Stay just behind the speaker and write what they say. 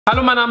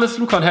Hallo, mein Name ist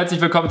Luca und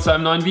herzlich willkommen zu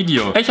einem neuen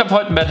Video. Ich habe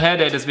heute ein Bad Hair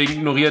Day, deswegen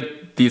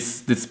ignoriert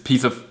this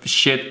piece of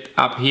shit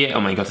up here.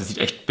 Oh mein Gott, das sieht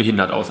echt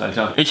behindert aus,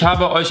 Alter. Ich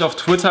habe euch auf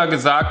Twitter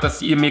gesagt,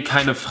 dass ihr mir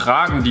keine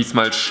Fragen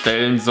diesmal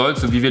stellen sollt,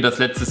 so wie wir das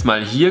letztes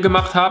Mal hier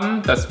gemacht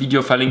haben. Das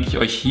Video verlinke ich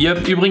euch hier.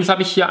 Übrigens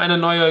habe ich hier eine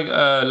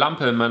neue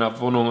Lampe in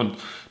meiner Wohnung und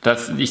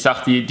ich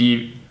sag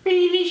die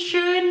richtig schön.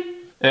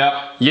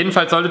 Ja,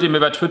 jedenfalls solltet ihr mir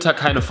bei Twitter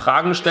keine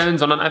Fragen stellen,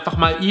 sondern einfach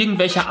mal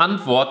irgendwelche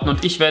Antworten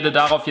und ich werde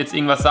darauf jetzt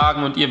irgendwas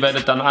sagen und ihr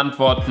werdet dann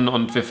antworten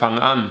und wir fangen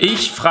an.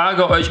 Ich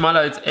frage euch mal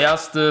als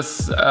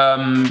erstes,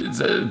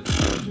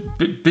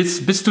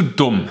 bist du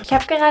dumm? Ich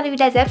habe gerade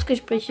wieder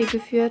Selbstgespräche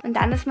geführt und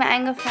dann ist mir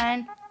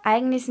eingefallen,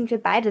 eigentlich sind wir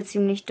beide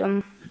ziemlich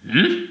dumm.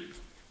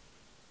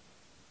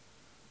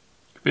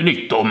 Bin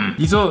ich dumm.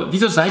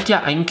 Wieso seid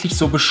ihr eigentlich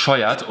so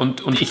bescheuert?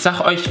 Und ich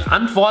sag euch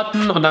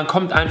Antworten und dann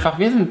kommt einfach,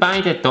 wir sind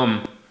beide dumm.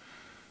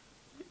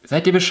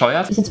 Seid ihr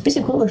bescheuert? Das ist jetzt ein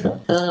bisschen komisch,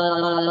 ne?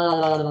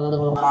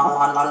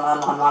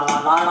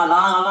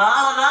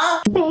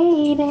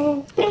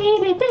 Baby,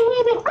 baby,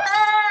 baby.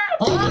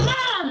 Oh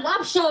Mann,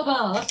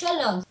 Abschauber, was soll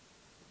das?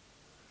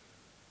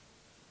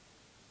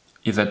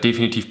 Ihr seid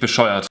definitiv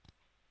bescheuert.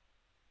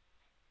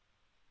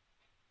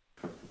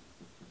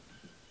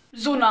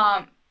 So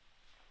nah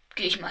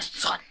gehe ich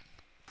meistens ran.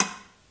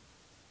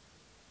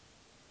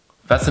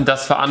 Was sind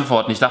das für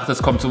Antworten? Ich dachte,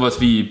 es kommt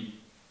sowas wie...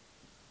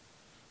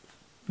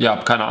 Ja,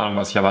 keine Ahnung,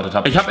 was ich erwartet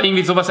habe. Ich habe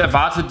irgendwie sowas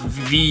erwartet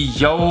wie,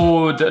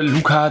 yo,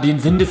 Luca, den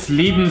Sinn des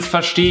Lebens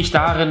verstehe ich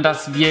darin,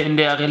 dass wir in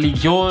der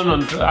Religion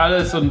und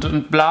alles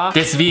und bla.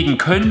 Deswegen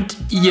könnt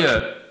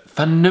ihr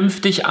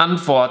vernünftig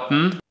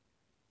antworten.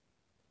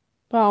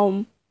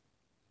 Warum?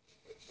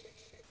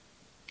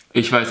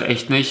 Ich weiß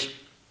echt nicht.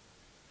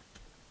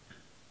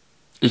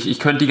 Ich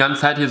könnte die ganze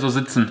Zeit hier so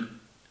sitzen.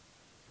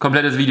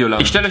 Komplettes Video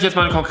lang. Ich stelle euch jetzt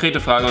mal eine konkrete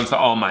Frage und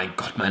zwar, oh mein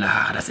Gott, meine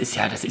Haare, das ist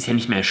ja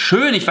nicht mehr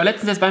schön. Ich war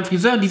letztens jetzt beim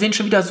Friseur und die sehen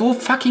schon wieder so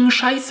fucking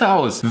scheiße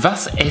aus.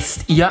 Was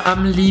esst ihr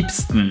am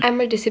liebsten?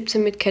 Einmal die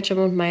 17 mit Ketchup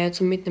und Mayo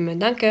zum Mitnehmen.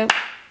 Danke.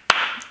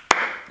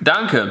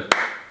 Danke.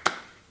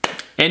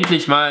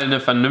 Endlich mal eine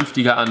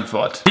vernünftige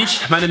Antwort.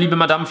 Dich, meine liebe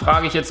Madame,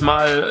 frage ich jetzt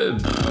mal,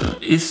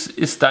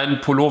 ist dein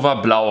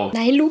Pullover blau?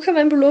 Nein, Luca,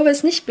 mein Pullover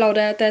ist nicht blau,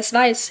 der ist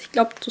weiß. Ich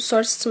glaube, du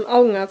sollst zum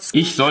Augenarzt.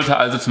 Ich sollte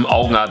also zum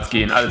Augenarzt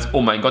gehen.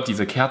 Oh mein Gott,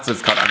 diese Kerze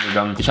ist gerade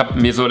angegangen. Ich habe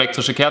mir so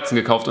elektrische Kerzen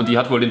gekauft und die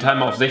hat wohl den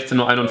Timer auf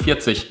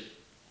 16:41 Uhr.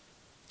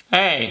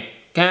 Hey,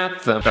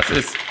 Kerze. Das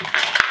ist...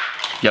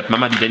 Wie hat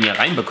Mama die denn hier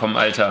reinbekommen,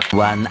 Alter?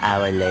 1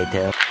 hour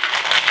later.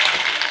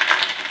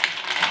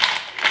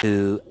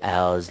 2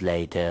 hours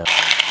later.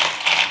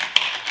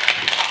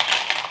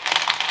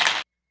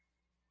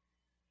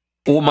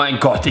 Oh mein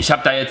Gott, ich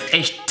habe da jetzt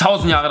echt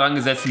 1000 Jahre dran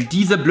gesessen,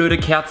 diese blöde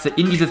Kerze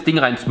in dieses Ding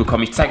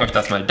reinzubekommen. Ich zeige euch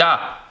das mal.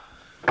 Da.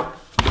 Oh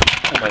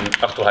mein,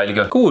 ach du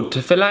Heilige. Gut,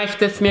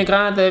 vielleicht ist mir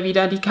gerade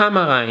wieder die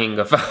Kamera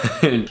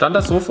hingefallen. Stand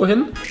das so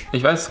vorhin?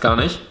 Ich weiß es gar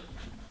nicht.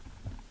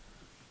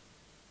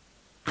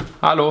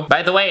 Hallo.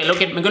 By the way,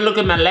 look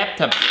at my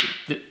laptop.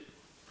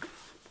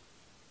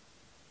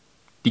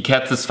 Die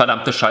Kerze ist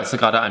verdammte Scheiße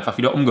gerade einfach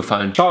wieder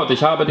umgefallen. Schaut,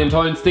 ich habe den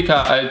tollen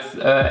Sticker als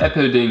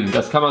Apple-Ding.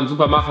 Das kann man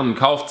super machen.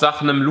 Kauft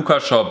Sachen im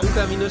Luca-Shop.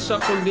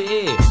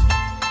 luca-shop.de.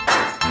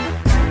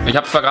 Ich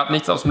habe zwar gerade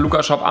nichts aus dem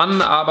Luca-Shop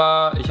an,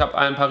 aber ich habe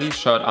ein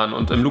Paris-Shirt an.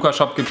 Und im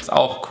Luca-Shop gibt es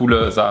auch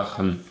coole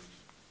Sachen.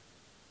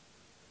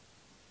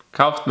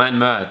 Kauft mein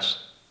Merch.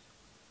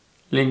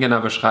 Link in der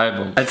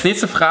Beschreibung. Als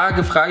nächste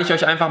Frage frage ich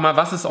euch einfach mal,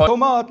 was ist euer...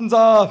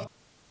 Tomatensaft!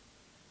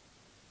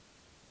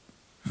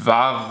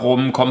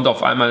 Warum kommt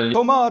auf einmal...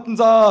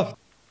 Tomatensaft!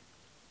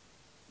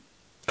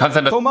 Kann's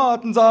denn das...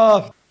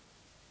 Tomatensaft!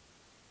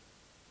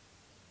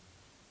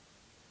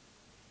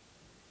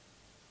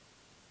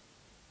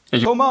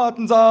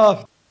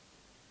 Tomatensaft!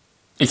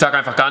 Ich sag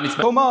einfach gar nichts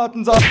mehr.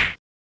 Tomatensaft!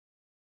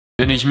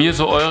 Wenn ich mir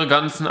so eure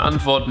ganzen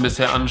Antworten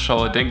bisher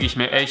anschaue, denke ich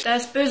mir echt... Da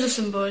ist Böses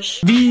im Busch.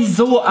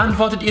 Wieso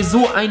antwortet ihr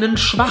so einen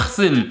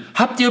Schwachsinn?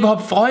 Habt ihr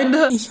überhaupt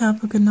Freunde? Ich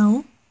habe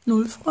genau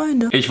 0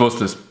 Freunde. Ich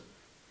wusste es.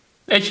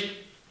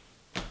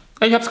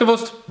 Ich hab's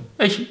gewusst.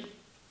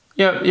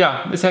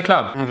 Ja, ist ja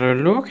klar. Hallo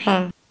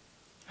Luca.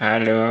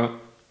 Hallo.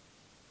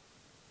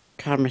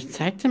 Komm, ich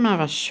zeig dir mal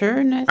was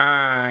Schönes.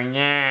 Ah,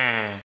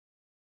 ja.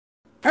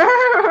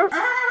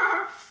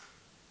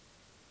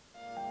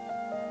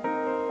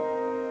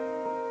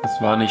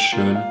 Das war nicht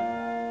schön.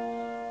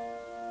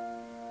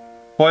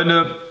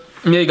 Freunde,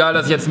 mir egal,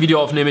 dass ich jetzt ein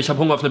Video aufnehme. Ich habe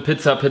Hunger auf eine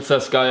Pizza. Pizza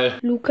ist geil.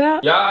 Luca?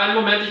 Ja, einen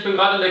Moment, ich bin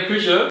gerade in der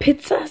Küche.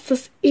 Pizza ist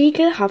das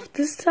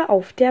ekelhafteste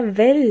auf der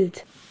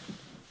Welt.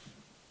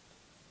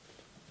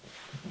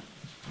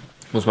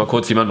 Ich muss mal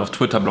kurz jemanden auf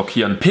Twitter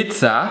blockieren.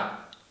 Pizza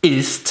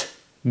ist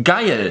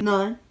geil.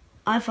 Nein,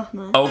 einfach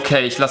nein.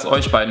 Okay, ich lasse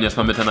euch beiden jetzt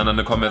mal miteinander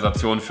eine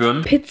Konversation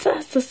führen. Pizza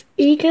ist das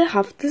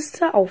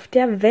ekelhafteste auf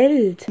der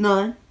Welt.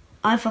 Nein,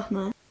 einfach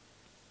nein.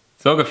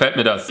 So gefällt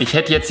mir das. Ich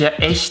hätte jetzt ja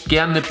echt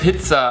gerne eine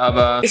Pizza,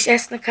 aber... Ich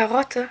esse eine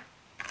Karotte.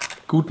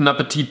 Guten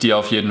Appetit dir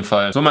auf jeden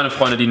Fall. So, meine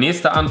Freunde, die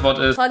nächste Antwort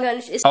ist...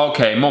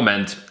 Okay,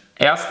 Moment.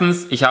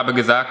 Erstens, ich habe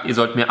gesagt, ihr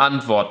sollt mir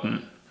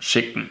Antworten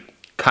schicken.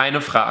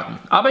 keine Fragen.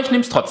 Aber ich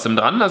nehme es trotzdem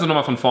dran, also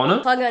nochmal von vorne.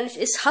 Die Frage eigentlich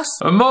ist,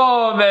 hast du...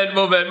 Moment.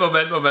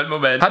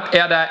 Hat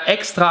er da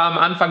extra am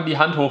Anfang die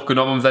Hand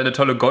hochgenommen, um seine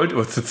tolle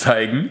Golduhr zu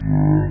zeigen?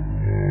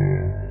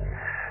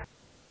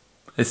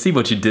 I see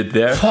what you did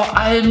there. Vor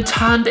allem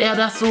tarnt er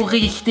das so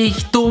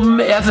richtig dumm.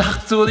 Er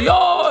sagt so,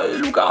 ja,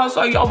 Luca, hast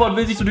du eigentlich auch mal und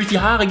will sich so durch die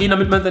Haare gehen,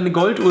 damit man seine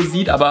Golduhr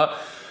sieht, aber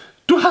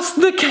du hast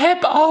eine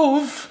Cap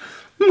auf.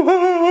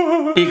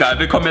 Egal,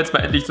 wir kommen jetzt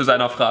mal endlich zu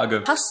seiner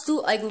Frage. Hast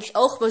du eigentlich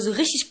auch mal so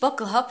richtig Bock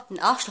gehabt, einen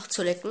Arschloch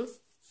zu lecken?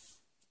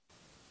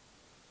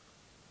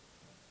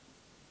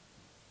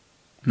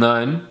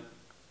 Nein.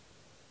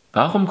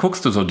 Warum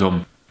guckst du so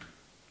dumm?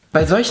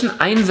 Bei solchen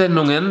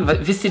Einsendungen,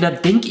 wisst ihr, da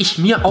denke ich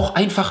mir auch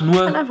einfach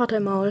nur... Halt einfach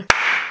dein Maul.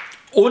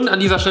 Und an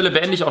dieser Stelle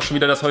beende ich auch schon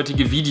wieder das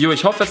heutige Video.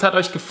 Ich hoffe, es hat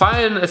euch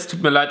gefallen. Es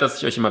tut mir leid, dass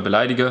ich euch immer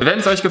beleidige. Wenn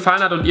es euch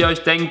gefallen hat und ihr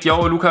euch denkt,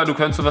 yo, Luca, du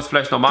könntest sowas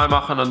vielleicht normal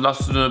machen, dann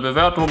lasst eine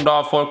Bewertung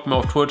da, folgt mir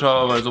auf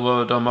Twitter, weil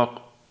so da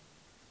macht...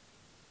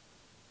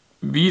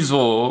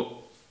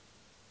 Wieso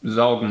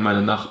saugen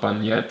meine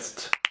Nachbarn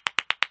jetzt?